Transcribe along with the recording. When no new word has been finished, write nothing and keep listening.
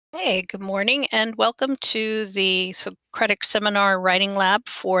Hey, good morning, and welcome to the Socratic Seminar Writing Lab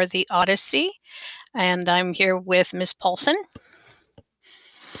for the Odyssey. And I'm here with Ms. Paulson,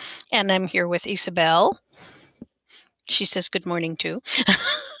 and I'm here with Isabel. She says good morning, too.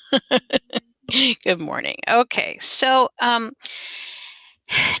 Good morning. Okay, so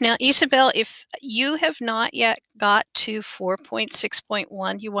now, Isabel, if you have not yet got to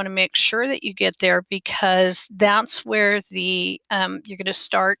 4.6.1, you want to make sure that you get there because that's where you're going to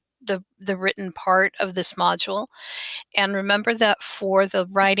start the written part of this module. And remember that for the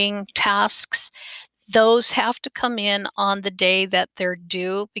writing tasks, those have to come in on the day that they're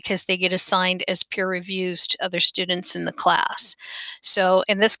due because they get assigned as peer reviews to other students in the class. So,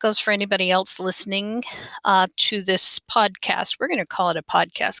 and this goes for anybody else listening to this podcast. We're going to call it a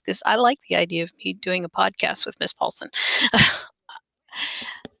podcast because I like the idea of me doing a podcast with Miss Paulson.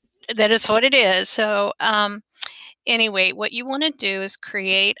 That is what it is. So, anyway, what you want to do is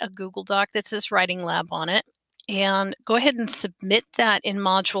create a Google Doc that says Writing Lab on it. And go ahead and submit that in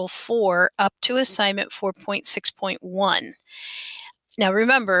Module 4 up to assignment 4.6.1. Now,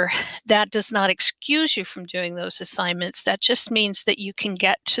 remember, that does not excuse you from doing those assignments. That just means that you can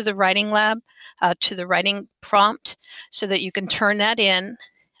get to the writing lab, to the writing prompt, so that you can turn that in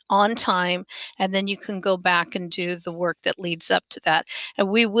on time, and then you can go back and do the work that leads up to that. And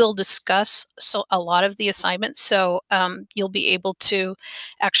we will discuss a lot of the assignments, so you'll be able to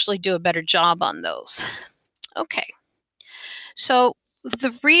actually do a better job on those. Okay, so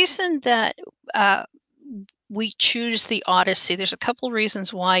the reason that we choose the Odyssey, there's a couple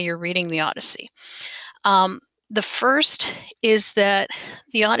reasons why you're reading the Odyssey. The first is that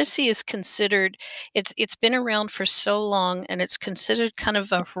the Odyssey is considered, it's been around for so long, and it's considered kind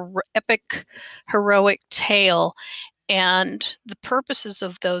of a epic, heroic tale. And the purposes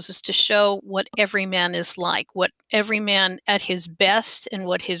of those is to show what every man is like, what every man at his best and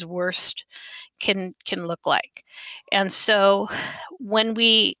what his worst can look like. And so when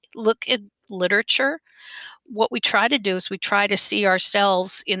we look at literature, what we try to do is we try to see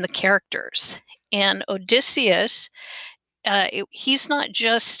ourselves in the characters. And Odysseus, he's not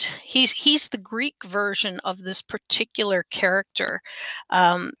just he's the Greek version of this particular character.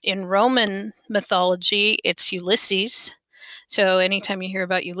 In Roman mythology, it's Ulysses. So anytime you hear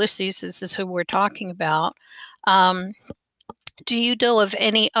about Ulysses, this is who we're talking about. Do you know of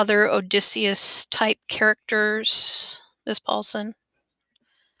any other Odysseus type characters, Ms. Paulson?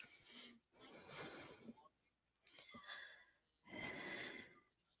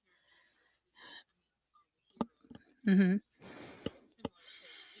 Mm-hmm.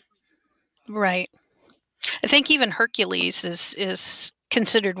 Right. I think even Hercules is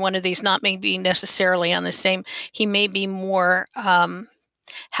considered one of these, not maybe necessarily on the same. He may be more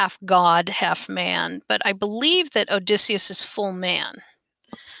half god, half man, but I believe that Odysseus is full man.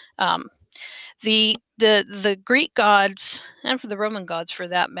 The Greek gods, and for the Roman gods for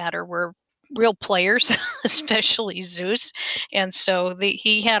that matter, were real players, especially Zeus, and so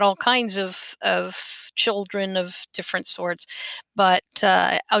he had all kinds of children of different sorts. But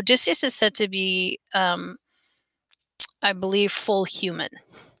Odysseus is said to be, I believe, full human.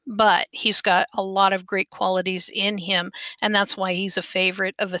 But he's got a lot of great qualities in him, and that's why he's a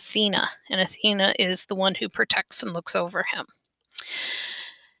favorite of Athena. And Athena is the one who protects and looks over him.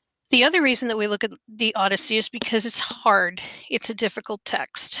 The other reason that we look at the Odyssey is because it's hard. It's a difficult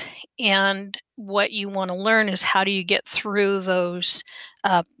text. And what you want to learn is how do you get through those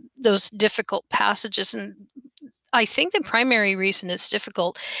difficult passages. And I think the primary reason it's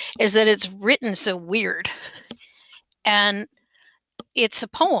difficult is that it's written so weird. And it's a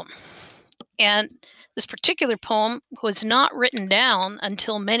poem. And this particular poem was not written down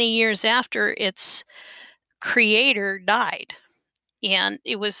until many years after its creator died. And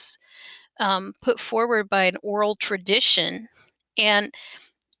it was put forward by an oral tradition. And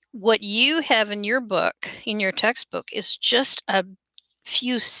what you have in your book, in your textbook, is just a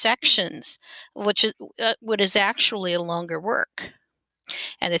few sections, which is what is actually a longer work.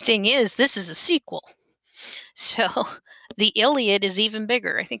 And the thing is, this is a sequel. So the Iliad is even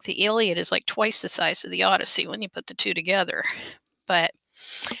bigger. I think the Iliad is like twice the size of the Odyssey when you put the two together. But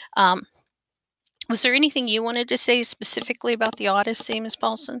was there anything you wanted to say specifically about the Odyssey, Ms.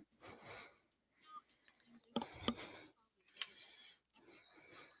 Paulson?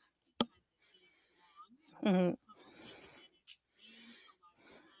 Mm-hmm.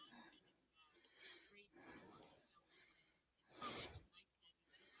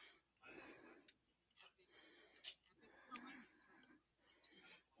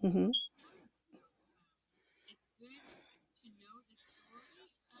 Mm-hmm.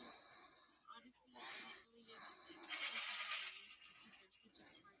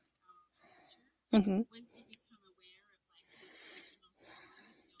 Mm-hmm.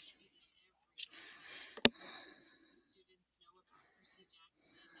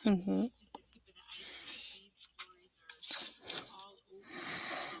 Mm-hmm.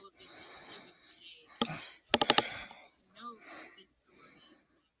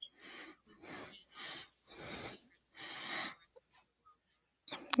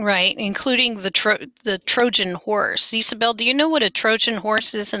 Right, including the Trojan horse. Isabel, do you know what a Trojan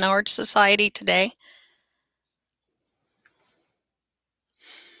horse is in our society today?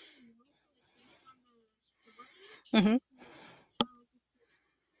 Hmm.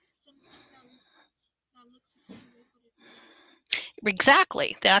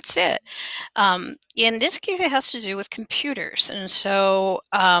 Exactly, that's it. In this case, it has to do with computers, and so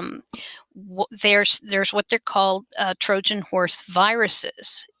there's what they're called Trojan horse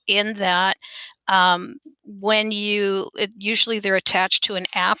viruses. In that, when usually they're attached to an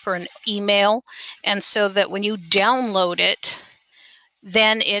app or an email, and so that when you download it,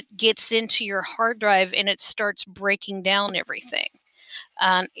 then it gets into your hard drive and it starts breaking down everything.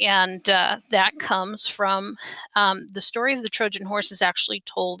 And that comes from the story of the Trojan horse is actually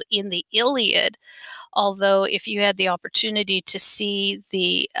told in the Iliad. Although, if you had the opportunity to see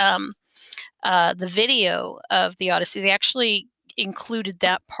the video of the Odyssey, they actually included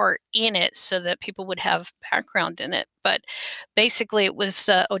that part in it so that people would have background in it. But basically, it was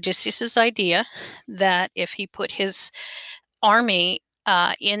Odysseus's idea that if he put his army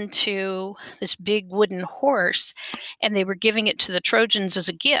into this big wooden horse, and they were giving it to the Trojans as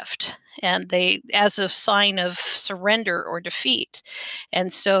a gift, and they as a sign of surrender or defeat.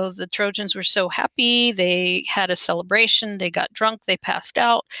 And so the Trojans were so happy, they had a celebration, they got drunk, they passed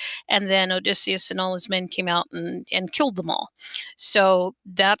out, and then Odysseus and all his men came out and killed them all. So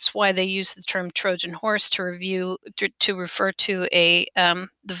that's why they use the term Trojan horse to refer to the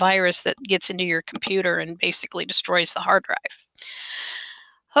virus that gets into your computer and basically destroys the hard drive.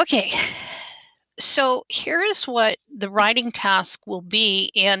 Okay, so here is what the writing task will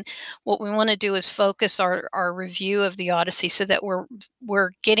be, and what we want to do is focus our review of the Odyssey so that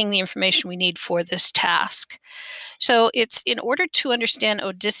we're getting the information we need for this task. So it's in order to understand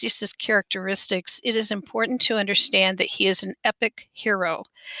Odysseus's characteristics, it is important to understand that he is an epic hero.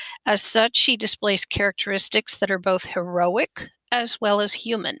 As such, he displays characteristics that are both heroic as well as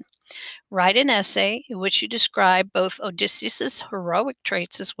human. Write an essay in which you describe both Odysseus's heroic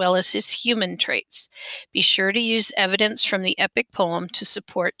traits as well as his human traits. Be sure to use evidence from the epic poem to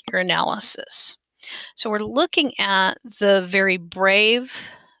support your analysis. So we're looking at the very brave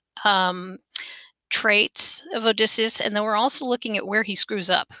traits of Odysseus, and then we're also looking at where he screws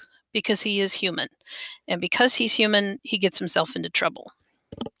up because he is human. And because he's human, he gets himself into trouble.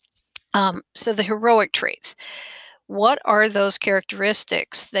 So the heroic traits. What are those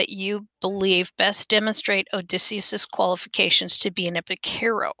characteristics that you believe best demonstrate Odysseus's qualifications to be an epic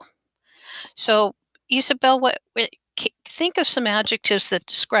hero? So, Isabel, think of some adjectives that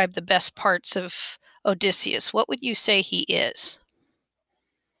describe the best parts of Odysseus. What would you say he is?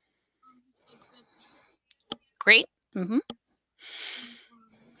 Great. Mm-hmm.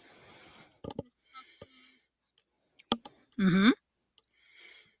 Mm-hmm.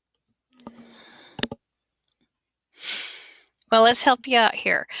 Well, let's help you out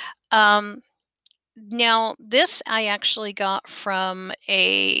here. Um, Now, this I actually got from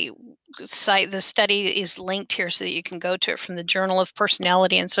a site. The study is linked here so that you can go to it from the Journal of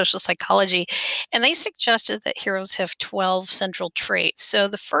Personality and Social Psychology. And they suggested that heroes have 12 central traits. So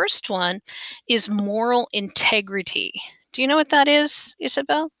the first one is moral integrity. Do you know what that is,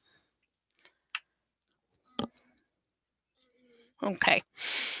 Isabel? Okay.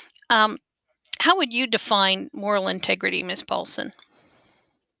 Um, how would you define moral integrity, Ms. Paulson?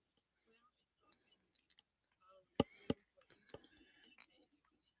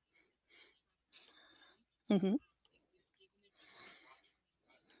 Hmm.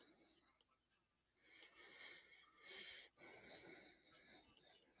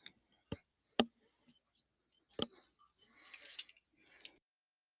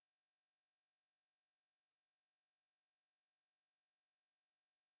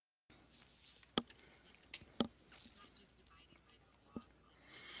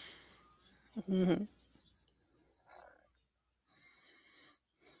 Hmm.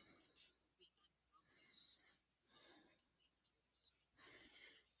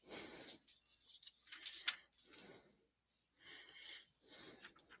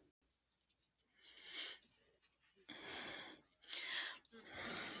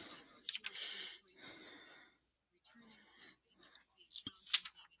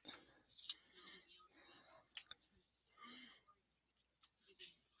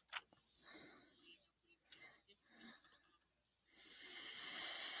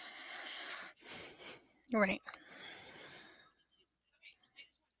 Right.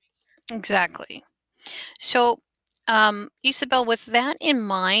 Exactly. So, Isabel, with that in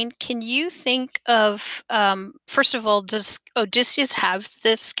mind, can you think of, first of all, does Odysseus have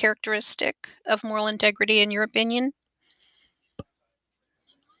this characteristic of moral integrity in your opinion?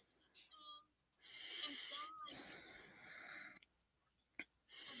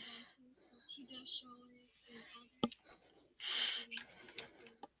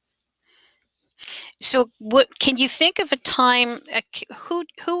 So, what can you think of a time?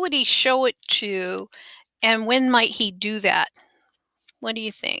 Who would he show it to, and when might he do that? What do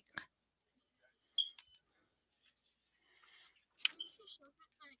you think?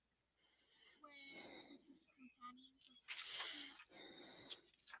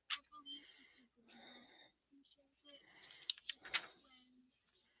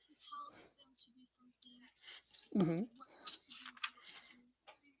 Hmm.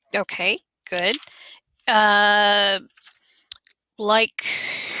 Okay, good. Uh, like,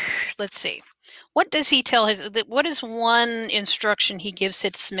 let's see. What does he tell his? What is one instruction he gives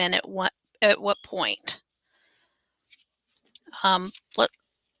his men at what point? Let,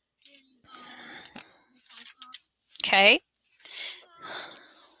 okay.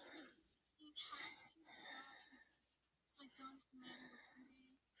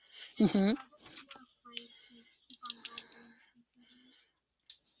 Hmm.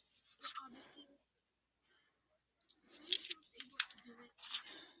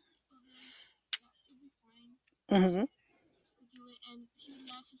 Hmm.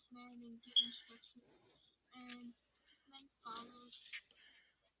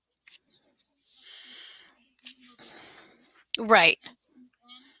 Right.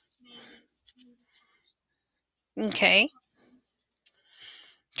 Okay.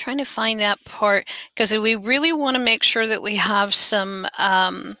 Trying to find that part because we really want to make sure that we have some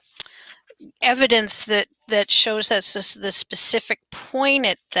evidence that shows us the specific point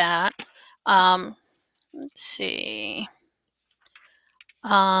at that. Let's see.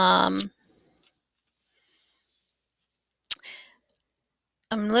 Um,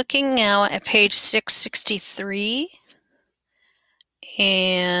 I'm looking now at page 663,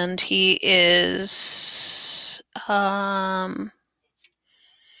 and he is.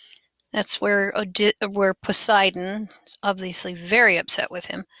 That's where Poseidon is obviously very upset with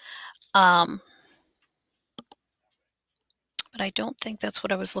him. Um, but I don't think that's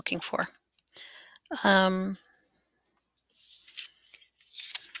what I was looking for. Um,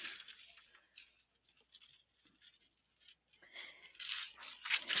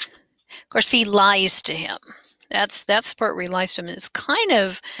 of course, he lies to him. That's the part where he lies to him. It's kind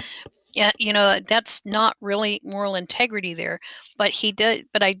of, yeah, that's not really moral integrity there. But he did.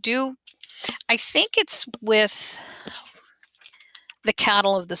 But I think it's with the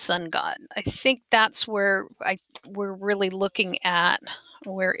cattle of the sun god. I think that's where we're really looking at.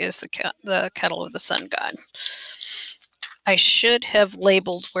 Where is the cattle of the sun god? I should have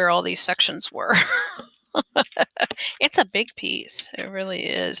labeled where all these sections were. It's a big piece. It really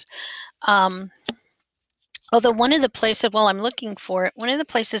is. Um, Although one of the places, while I'm looking for it, one of the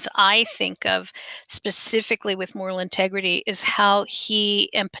places I think of specifically with moral integrity is how he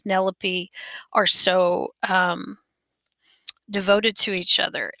and Penelope are so devoted to each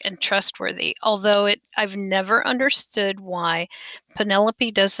other and trustworthy. Although I've never understood why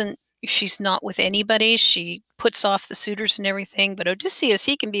Penelope doesn't. She's not with anybody. She puts off the suitors and everything. But Odysseus,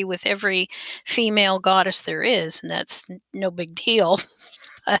 he can be with every female goddess there is, and that's no big deal.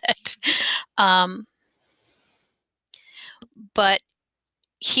 but um, but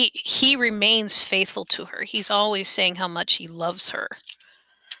he remains faithful to her. He's always saying how much he loves her.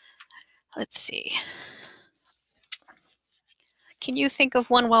 Let's see. Can you think of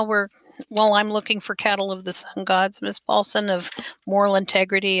one while I'm looking for cattle of the sun gods, Miss Paulson, of moral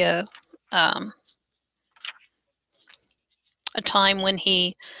integrity, um, a time when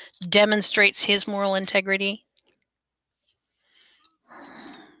he demonstrates his moral integrity?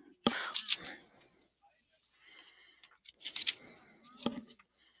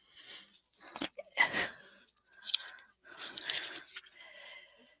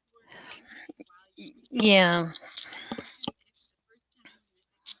 Yeah.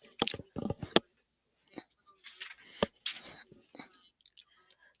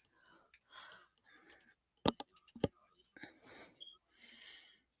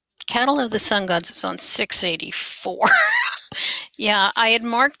 Cattle of the sun gods is on 684. Yeah, I had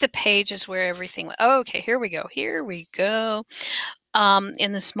marked the pages where everything went. Oh, okay, here we go. Here we go.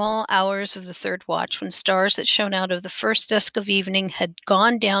 In the small hours of the third watch, when stars that shone out of the first dusk of evening had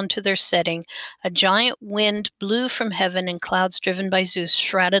gone down to their setting, a giant wind blew from heaven, and clouds driven by Zeus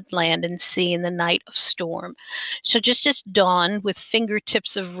shrouded land and sea in the night of storm. So just as dawn, with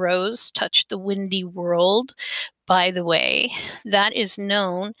fingertips of rose, touched the windy world, by the way, that is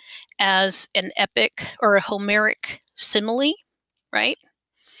known as an epic or a Homeric simile, right?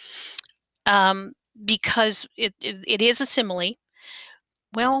 Because it is a simile.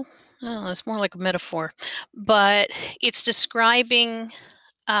 Well, it's more like a metaphor, but it's describing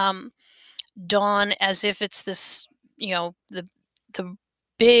dawn as if it's this, the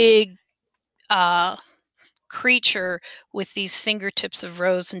big creature with these fingertips of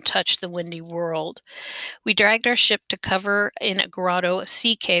rose and touch the windy world. We dragged our ship to cover in a grotto, a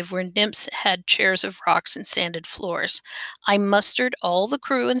sea cave where nymphs had chairs of rocks and sanded floors. I mustered all the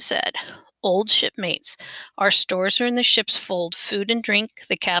crew and said, "Old shipmates, our stores are in the ship's fold. Food and drink,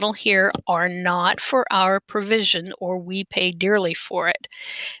 the cattle here, are not for our provision, or we pay dearly for it.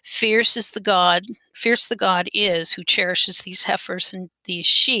 Fierce the god is who cherishes these heifers and these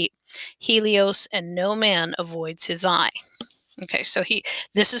sheep. Helios, and no man avoids his eye." Okay, so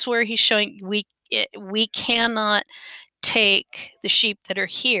this is where he's showing we cannot take the sheep that are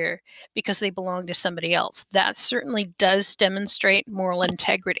here because they belong to somebody else. That certainly does demonstrate moral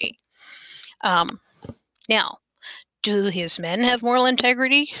integrity. Now, do his men have moral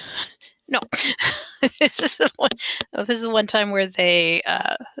integrity? No. This is the one time where they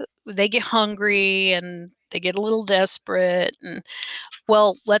get hungry and they get a little desperate, and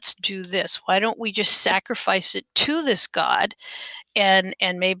well, let's do this. Why don't we just sacrifice it to this god, and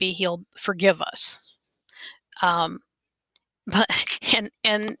maybe he'll forgive us? But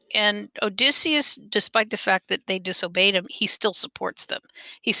and Odysseus, despite the fact that they disobeyed him, he still supports them.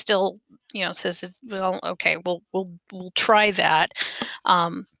 He still, says, "Well, okay, we'll try that."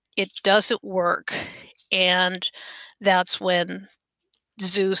 It doesn't work, and that's when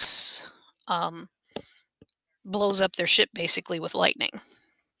Zeus blows up their ship basically with lightning.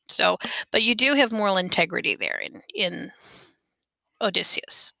 So, but you do have moral integrity there in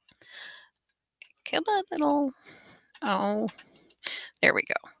Odysseus. Come on, little. Oh, there we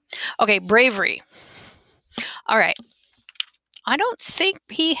go. Okay, bravery. All right. I don't think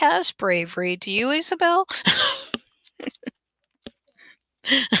he has bravery. Do you, Isabel?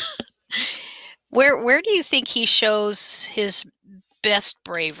 Where do you think he shows his best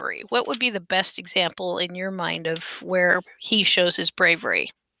bravery? What would be the best example in your mind of where he shows his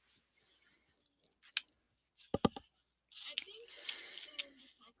bravery?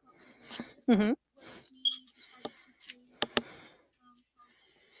 Mm-hmm.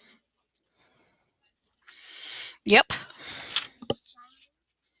 Yep.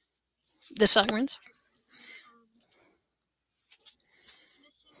 The sirens.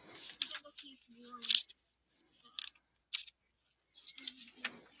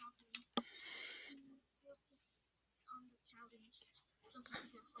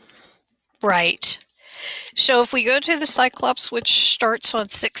 Right. So if we go to the Cyclops, which starts on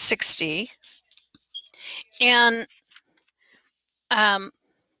 660, and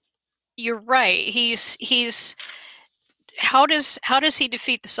you're right. He's how does he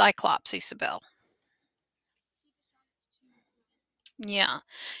defeat the Cyclops, Isabel? Yeah,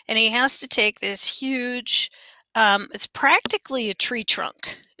 and he has to take this huge. It's practically a tree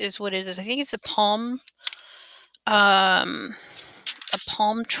trunk, is what it is. I think it's a palm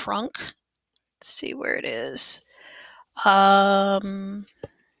trunk. Let's see where it is.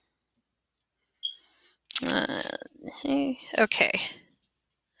 Okay.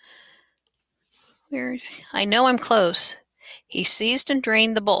 Where? I know I'm close. He seized and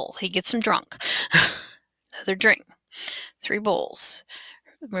drained the bowl. He gets him drunk. Another drink. 3 bowls.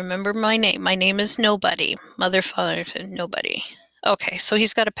 Remember my name. My name is Nobody. Mother, father, nobody. Okay, so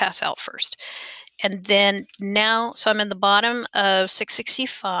he's got to pass out first. And then now, so I'm in the bottom of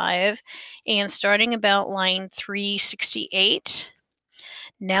 665 and starting about line 368.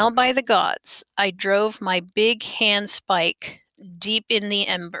 Now by the gods, I drove my big hand spike deep in the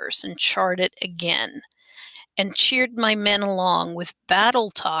embers and charred it again, and cheered my men along with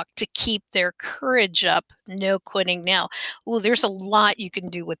battle talk to keep their courage up. No quitting now. Oh, there's a lot you can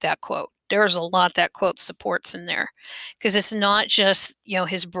do with that quote. There's a lot that quote supports in there, because it's not just,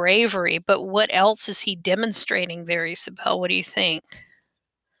 his bravery, but what else is he demonstrating there, Isabel? What do you think?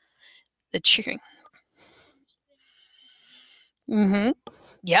 The cheering. Mm-hmm.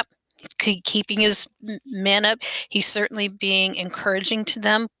 Yep. Keeping his men up. He's certainly being encouraging to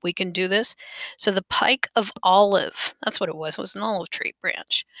them. We can do this. So the pike of olive, that's what it was an olive tree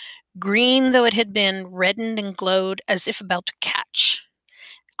branch, Green though it had been, reddened and glowed as if about to catch.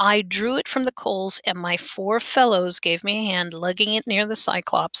 I drew it from the coals, and my 4 fellows gave me a hand, lugging it near the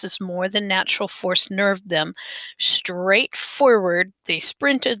Cyclops as more than natural force nerved them. Straight forward they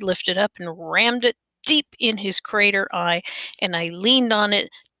sprinted, lifted up, and rammed it deep in his crater eye, and I leaned on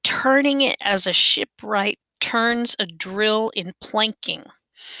it, turning it as a shipwright turns a drill in planking.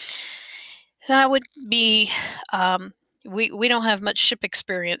 That would be, we don't have much ship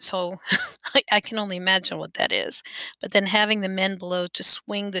experience, so I can only imagine what that is. But then having the men below to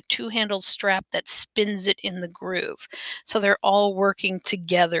swing the 2-handled strap that spins it in the groove. So they're all working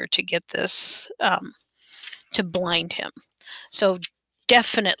together to get this, to blind him. So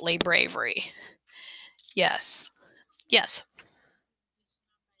definitely bravery. Yes. Yes.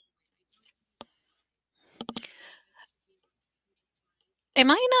 Am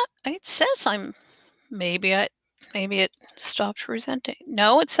I not? It says I'm. Maybe it stopped presenting.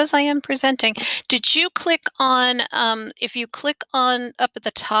 No, it says I am presenting. Did you click on, if you click on up at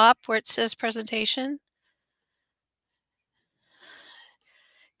the top where it says presentation?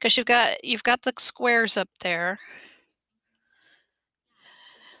 Because you've got the squares up there.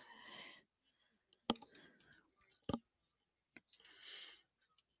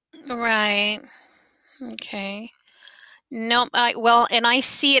 Right. Okay. No, well, and I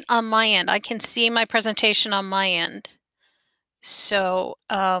see it on my end. I can see my presentation on my end. So,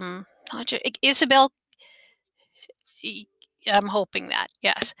 Isabel, I'm hoping that,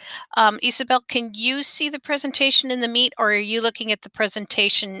 yes. Isabel, can you see the presentation in the Meet, or are you looking at the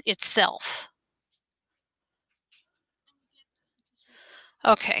presentation itself?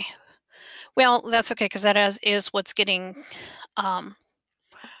 Okay. Well, that's okay because that is what's getting um,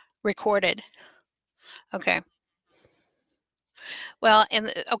 recorded. Okay. Well,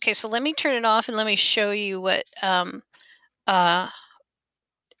 and okay, so let me turn it off and let me show you what. Uh,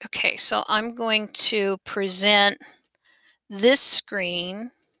 okay, so I'm going to present this screen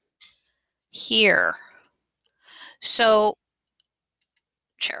here. So,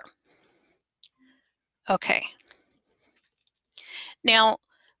 sure. Okay. Now,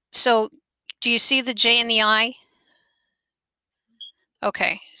 so do you see the J and the I?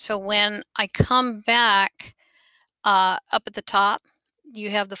 Okay, so when I come back up at the top, you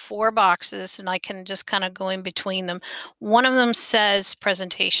have the 4 boxes, and I can just kind of go in between them. One of them says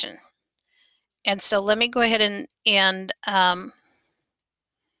presentation. And so let me go ahead and I'm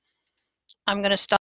going to stop.